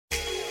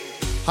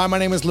Hi, my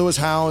name is Lewis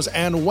Howes,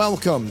 and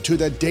welcome to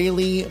the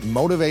Daily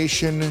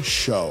Motivation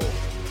Show.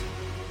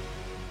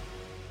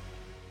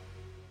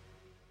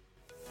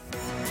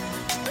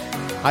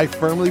 I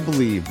firmly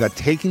believe that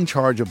taking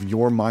charge of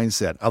your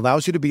mindset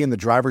allows you to be in the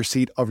driver's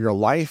seat of your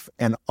life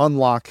and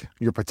unlock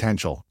your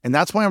potential. And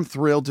that's why I'm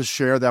thrilled to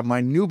share that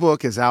my new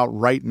book is out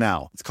right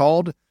now. It's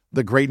called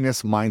The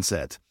Greatness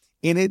Mindset.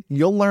 In it,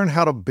 you'll learn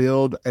how to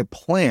build a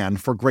plan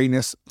for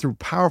greatness through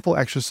powerful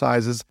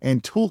exercises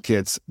and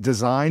toolkits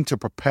designed to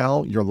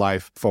propel your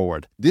life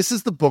forward. This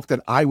is the book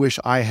that I wish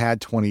I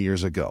had 20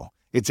 years ago.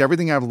 It's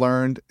everything I've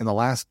learned in the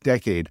last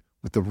decade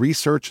with the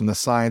research and the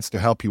science to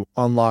help you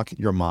unlock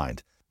your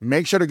mind.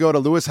 Make sure to go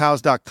to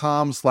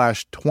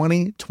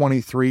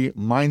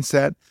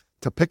lewishowes.com/2023mindset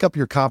to pick up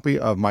your copy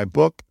of my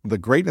book, The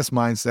Greatness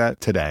Mindset,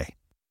 today.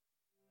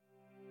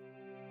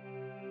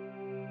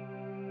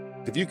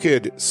 If you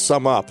could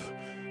sum up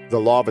the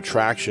law of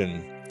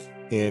attraction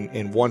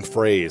in one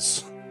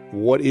phrase,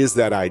 what is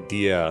that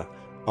idea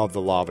of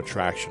the law of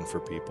attraction for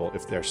people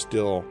if they're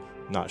still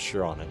not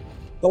sure on it?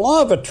 The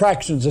law of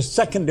attraction is a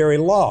secondary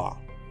law.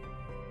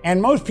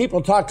 And most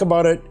people talk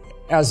about it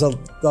as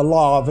the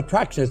law of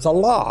attraction. It's a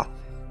law.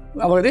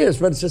 Well, it is,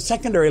 but it's a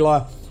secondary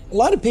law. A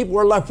lot of people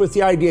are left with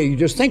the idea, you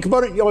just think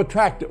about it, you'll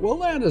attract it. Well,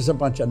 that is a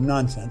bunch of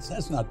nonsense.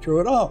 That's not true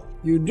at all.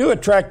 You do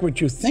attract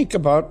what you think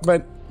about,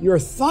 but your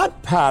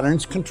thought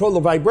patterns control the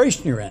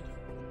vibration you're in.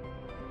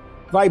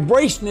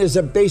 Vibration is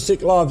a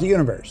basic law of the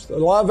universe. The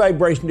law of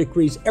vibration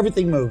decrees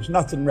everything moves,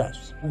 nothing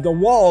rests. The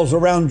walls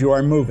around you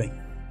are moving.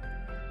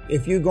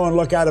 If you go and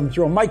look at them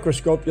through a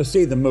microscope, you'll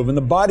see them moving.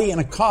 The body in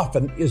a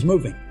coffin is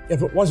moving.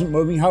 If it wasn't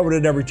moving, how would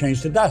it ever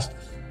change to dust?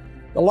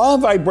 The law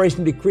of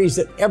vibration decrees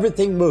that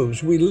everything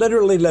moves. We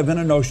literally live in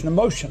an ocean of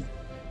motion.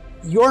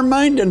 Your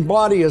mind and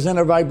body is in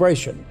a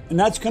vibration, and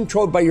that's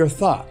controlled by your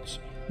thoughts.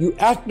 You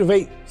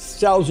activate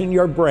cells in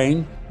your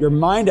brain, your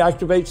mind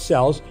activates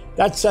cells,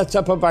 that sets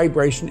up a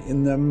vibration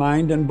in the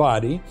mind and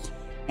body,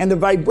 and the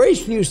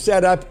vibration you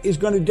set up is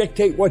going to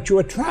dictate what you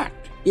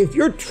attract. If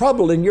you're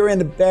troubled and you're in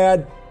a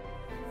bad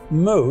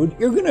mood,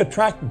 you're going to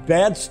attract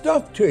bad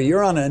stuff to you.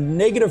 You're on a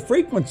negative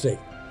frequency.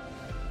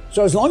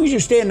 So as long as you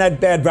stay in that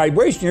bad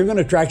vibration, you're going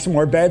to attract some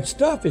more bad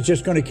stuff. It's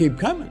just going to keep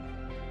coming.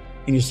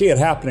 And you see it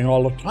happening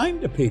all the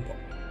time to people.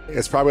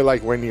 It's probably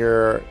like when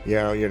you're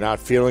not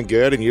feeling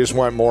good and you just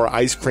want more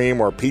ice cream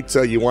or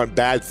pizza. You want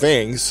bad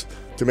things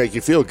to make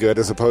you feel good,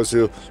 as opposed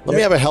to, let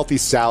me have a healthy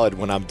salad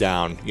when I'm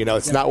down.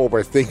 It's not what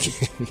we're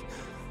thinking.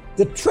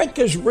 The trick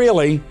is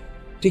really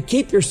to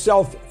keep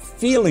yourself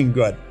feeling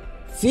good.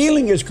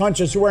 Feeling is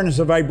conscious awareness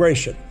of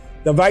vibration.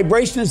 The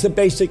vibration is the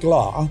basic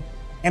law.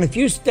 And if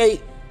you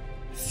stay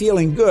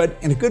feeling good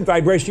in a good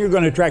vibration, you're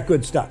going to attract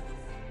good stuff.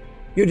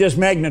 You just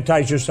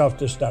magnetize yourself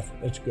to stuff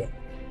that's good.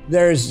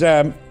 There's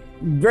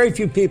very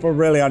few people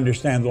really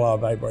understand the law of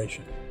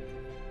vibration.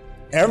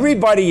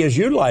 Everybody is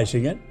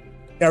utilizing it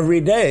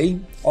every day,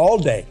 all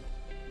day.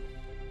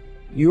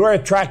 You are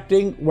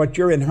attracting what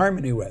you're in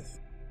harmony with.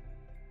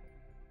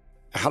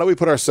 How do we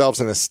put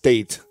ourselves in a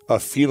state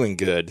of feeling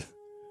good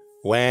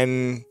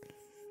when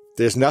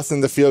there's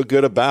nothing to feel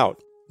good about?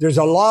 There's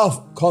a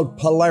law called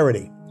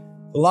polarity.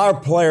 The law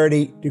of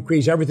polarity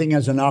decrees everything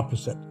as an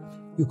opposite.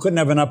 You couldn't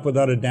have an up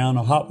without a down,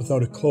 a hot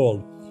without a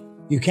cold.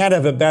 You can't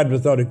have a bad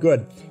without a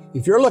good.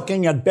 If you're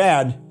looking at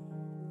bad,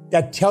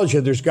 that tells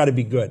you there's got to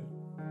be good.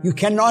 You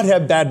cannot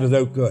have bad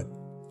without good.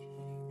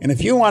 And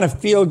if you want to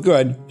feel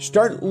good,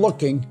 start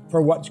looking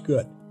for what's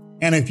good.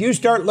 And if you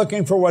start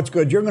looking for what's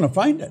good, you're going to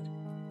find it.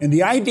 And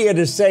the idea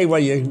to say, well,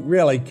 you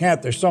really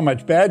can't, there's so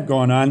much bad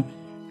going on,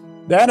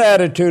 that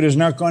attitude is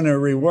not going to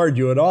reward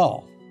you at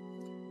all.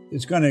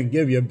 It's going to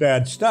give you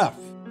bad stuff.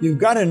 You've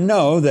got to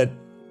know that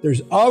there's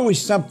always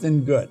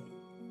something good.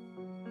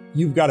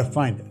 You've got to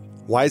find it.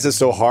 Why is it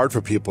so hard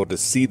for people to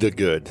see the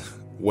good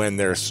when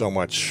there's so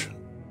much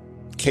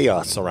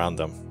chaos around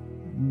them?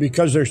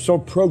 Because they're so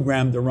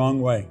programmed the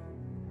wrong way.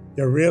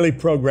 They're really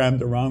programmed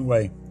the wrong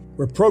way.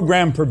 We're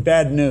programmed for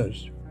bad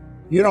news.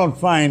 You don't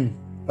find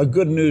a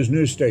good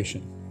news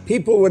station.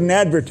 People wouldn't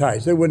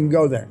advertise. They wouldn't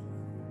go there.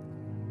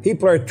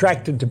 People are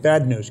attracted to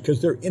bad news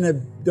because they're in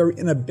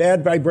a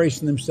bad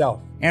vibration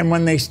themselves. And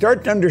when they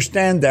start to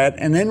understand that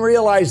and then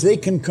realize they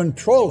can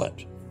control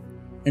it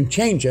and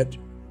change it,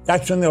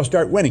 that's when they'll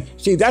start winning.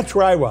 See, that's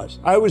where I was.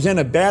 I was in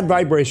a bad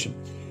vibration.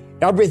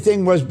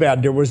 Everything was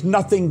bad. There was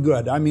nothing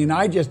good. I mean,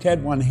 I just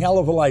had one hell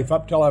of a life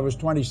up till I was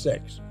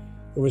 26.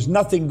 There was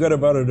nothing good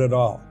about it at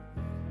all.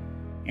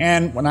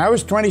 And when I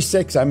was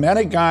 26, I met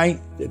a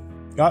guy that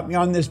got me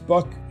on this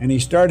book, and he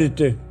started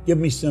to give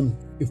me some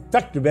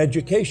effective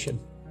education.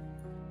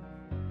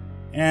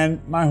 And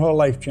my whole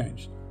life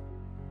changed.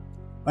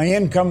 My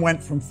income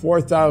went from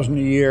 $4,000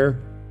 a year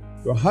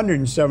to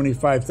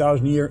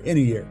 $175,000 a year in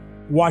a year,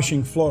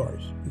 washing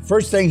floors. The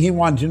first thing he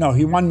wanted to know,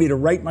 he wanted me to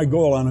write my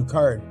goal on a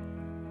card.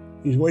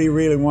 He said, what do you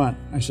really want?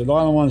 I said,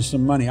 all I want is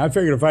some money. I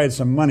figured if I had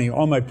some money,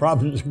 all my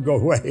problems would go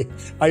away.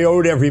 I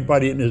owed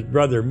everybody and his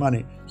brother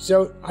money.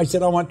 So I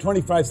said, I want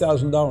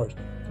 $25,000.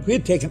 If we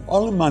had taken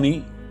all the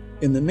money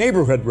in the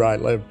neighborhood where I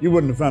lived, you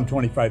wouldn't have found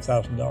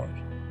 $25,000. I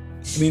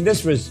mean,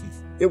 this was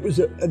It was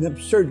an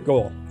absurd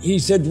goal. He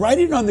said, write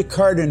it on the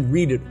card and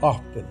read it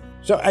often.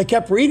 So I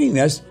kept reading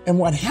this, and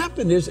what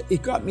happened is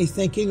it got me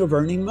thinking of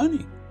earning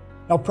money.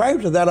 Now, prior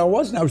to that, I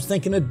wasn't. I was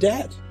thinking of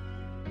debt.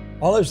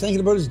 All I was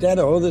thinking about is debt.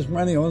 I owe this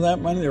money, I owe that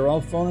money. They were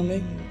all phoning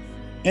me.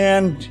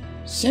 And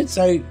since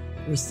I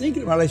was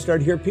thinking about it, I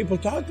started hearing people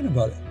talking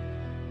about it.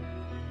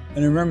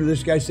 And I remember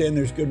this guy saying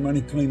there's good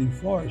money cleaning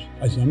floors.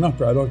 I said, I'm not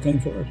proud of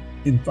cleaning floors.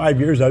 In 5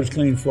 years, I was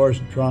cleaning floors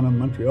in Toronto,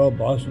 Montreal,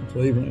 Boston,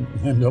 Cleveland,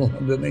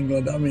 London,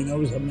 England. I mean, I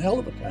was having a hell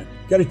of a time.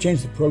 Got to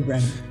change the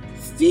program.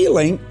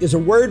 Feeling is a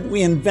word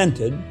we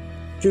invented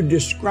to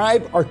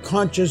describe our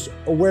conscious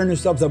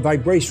awareness of the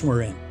vibration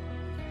we're in.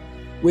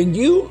 When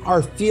you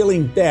are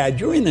feeling bad,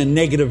 you're in a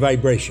negative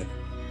vibration.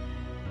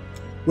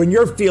 When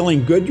you're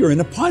feeling good, you're in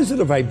a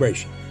positive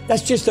vibration.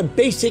 That's just a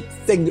basic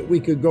thing that we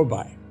could go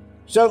by.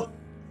 So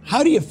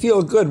how do you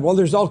feel good? Well,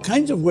 there's all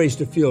kinds of ways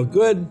to feel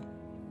good.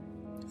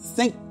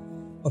 Think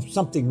of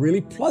something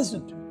really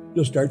pleasant.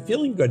 You'll start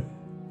feeling good.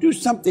 Do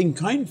something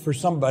kind for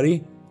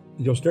somebody,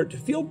 and you'll start to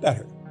feel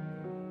better.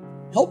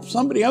 Help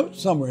somebody out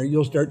somewhere,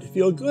 you'll start to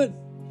feel good.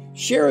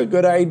 Share a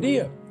good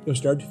idea, you'll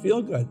start to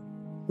feel good.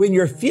 When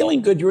you're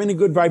feeling good, you're in a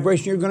good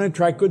vibration, you're going to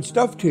attract good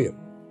stuff to you.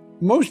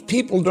 Most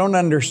people don't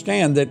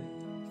understand that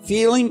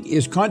feeling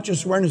is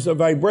conscious awareness of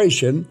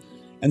vibration,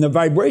 and the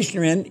vibration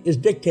you're in is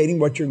dictating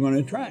what you're going to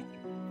attract.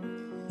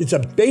 It's a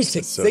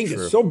basic thing.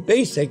 True. It's so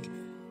basic,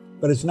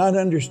 but it's not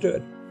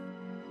understood.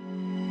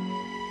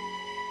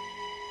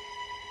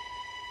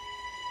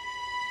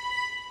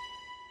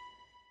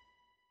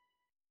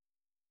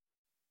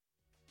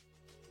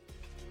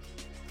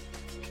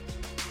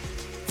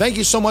 Thank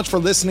you so much for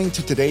listening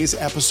to today's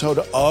episode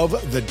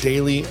of The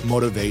Daily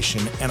Motivation,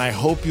 and I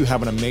hope you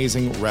have an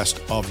amazing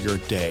rest of your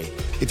day.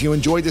 If you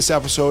enjoyed this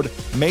episode,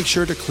 make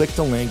sure to click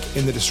the link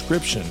in the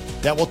description.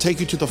 That will take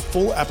you to the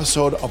full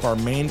episode of our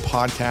main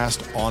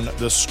podcast on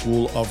the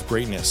School of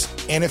Greatness.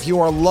 And if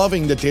you are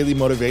loving The Daily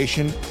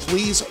Motivation,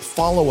 please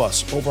follow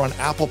us over on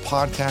Apple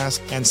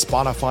Podcasts and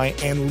Spotify,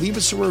 and leave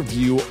us a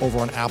review over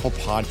on Apple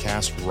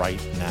Podcasts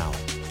right now.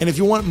 And if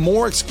you want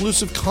more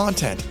exclusive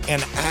content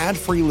and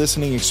ad-free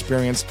listening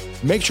experience,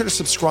 make sure to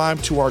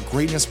subscribe to our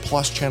Greatness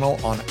Plus channel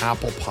on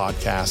Apple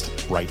Podcast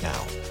right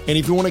now. And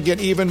if you want to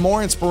get even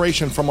more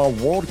inspiration from our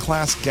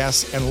world-class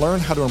guests and learn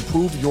how to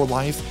improve your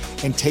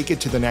life and take it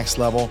to the next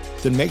level,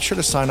 then make sure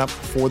to sign up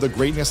for the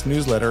Greatness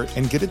newsletter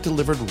and get it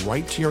delivered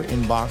right to your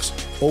inbox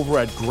over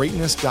at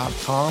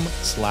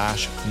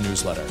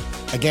greatness.com/newsletter.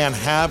 Again,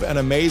 have an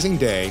amazing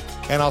day,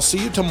 and I'll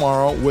see you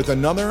tomorrow with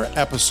another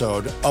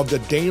episode of the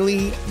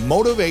Daily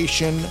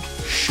Motivation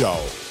Show.